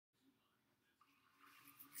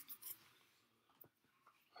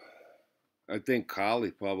I think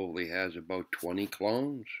Carly probably has about 20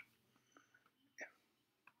 clones,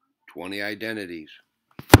 20 identities.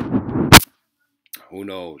 Who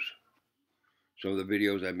knows? Some of the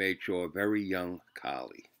videos I made show a very young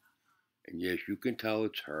Carly. And yes, you can tell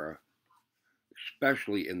it's her,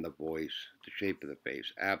 especially in the voice, the shape of the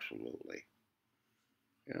face. Absolutely.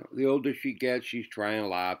 You know, the older she gets, she's trying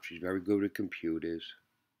LARPS. She's very good at computers.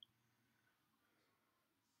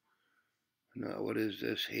 Now, what is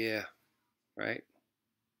this here? Right?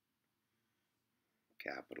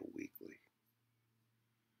 Capital Weekly.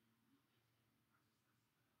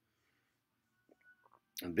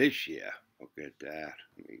 And this year, look at that.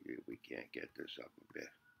 We can't get this up a bit.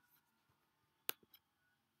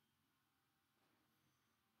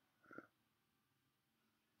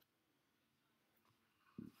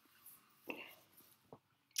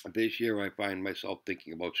 This year, I find myself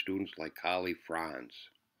thinking about students like Franz.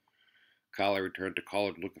 Carly returned to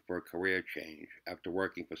college looking for a career change. After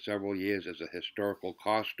working for several years as a historical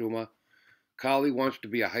costumer, Carly wants to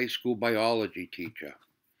be a high school biology teacher.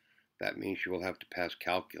 That means she will have to pass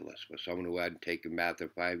calculus. For someone who hadn't taken math in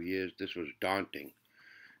 5 years, this was daunting.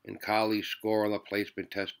 And Carly's score on the placement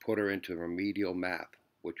test put her into remedial math,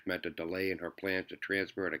 which meant a delay in her plans to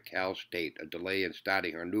transfer to Cal State, a delay in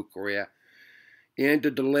starting her new career, and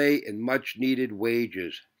a delay in much-needed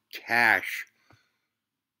wages, cash.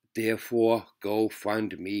 Therefore,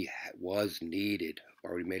 GoFundMe was needed. I've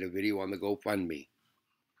already made a video on the GoFundMe.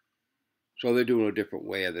 So they're doing a different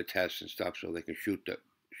way of the tests and stuff so they can shoot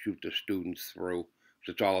the students through.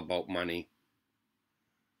 So it's all about money.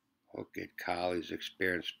 Look at Carly's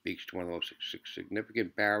experience speaks to one of the most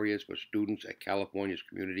significant barriers for students at California's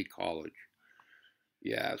community college.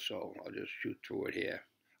 Yeah, so I'll just shoot through it here.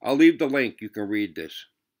 I'll leave the link. You can read this.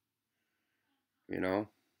 You know?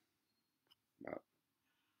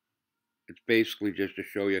 It's basically just to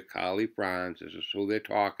show you Franz. This is who they're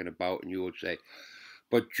talking about. And you would say,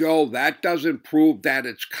 but Joe, that doesn't prove that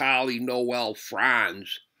it's Noel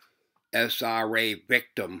Franz, SRA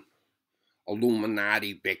victim,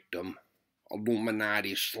 Illuminati victim,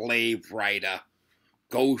 Illuminati slave writer,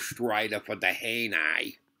 ghost writer for the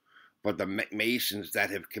Hanai, for the Masons that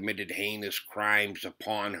have committed heinous crimes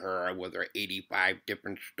upon her with her 85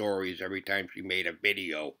 different stories every time she made a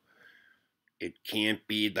video. It can't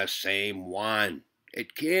be the same one.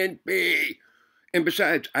 It can't be. And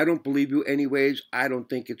besides, I don't believe you anyways. I don't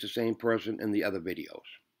think it's the same person in the other videos.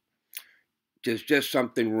 There's just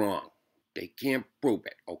something wrong. They can't prove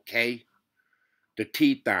it, okay? The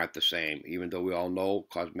teeth aren't the same, even though we all know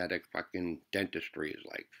cosmetic fucking dentistry is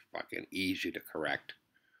like fucking easy to correct.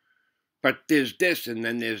 But there's this and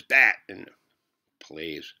then there's that, and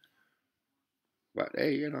please. But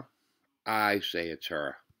hey, you know, I say it's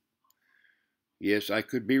her. Yes, I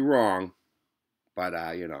could be wrong, but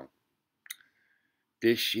you know.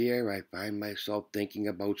 This year, I find myself thinking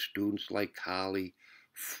about students like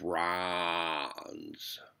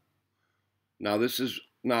Franz. Now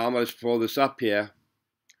I'm going to throw this up here.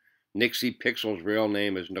 Nixie Pixel's real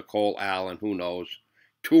name is Nicole Allen, who knows.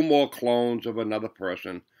 2 more clones of another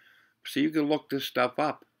person. So you can look this stuff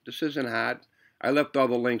up. This isn't hard. I left all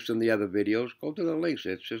the links in the other videos. Go to the links.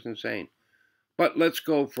 It's just insane. But let's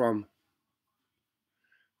go from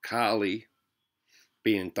Carly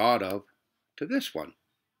being thought of to this one.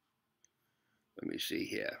 Let me see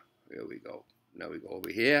here. Here we go. Now we go over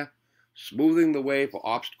here. Smoothing the way for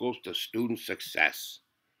obstacles to student success.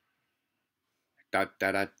 Da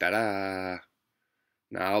da da da da.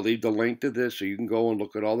 Now I'll leave the link to this so you can go and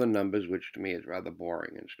look at all the numbers, which to me is rather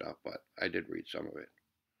boring and stuff, but I did read some of it.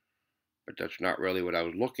 But that's not really what I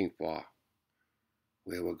was looking for.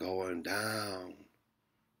 We were going down,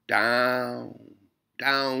 down,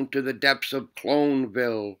 down to the depths of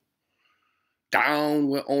Cloneville. Down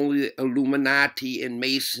where only the Illuminati and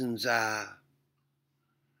Masons are.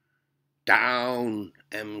 Down,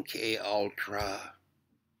 MK Ultra.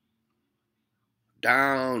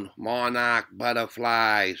 Down, monarch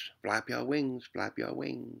butterflies. Flap your wings, flap your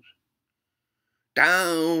wings.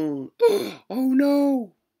 Down. Oh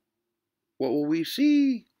no. What will we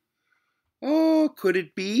see? Oh, could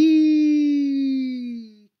it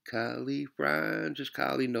be Franz? It's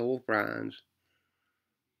Noel Franz.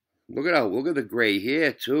 Look at the gray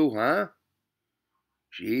hair too, huh?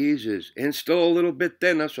 Jesus. And still a little bit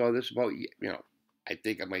thinner, so this about, you know, I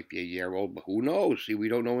think it might be a year old, but who knows? See, we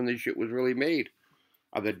don't know when this shit was really made.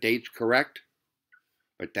 Are the dates correct?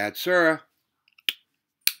 But that's her.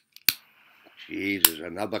 Jesus,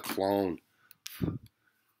 another clone.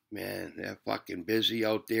 Man, they're fucking busy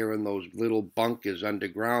out there in those little bunkers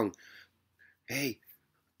underground. Hey,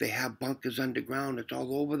 they have bunkers underground. It's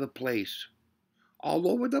all over the place. All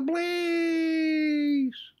over the place.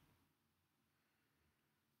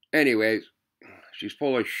 Anyways, she's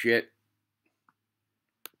full of shit.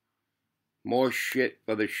 More shit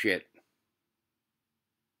for the shit.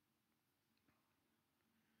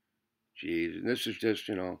 Jeez, and this is just,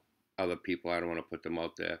 other people. I don't want to put them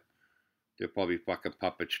out there. They're probably fucking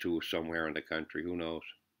puppets too somewhere in the country. Who knows?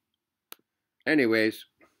 Anyways,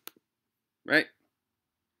 right?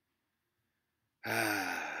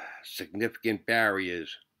 Significant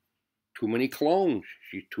barriers. Too many clones.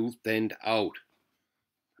 She's too thinned out.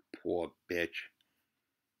 Poor bitch.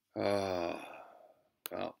 Well,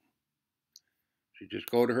 you just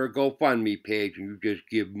go to her GoFundMe page and you just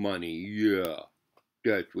give money. Yeah,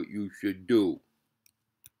 that's what you should do.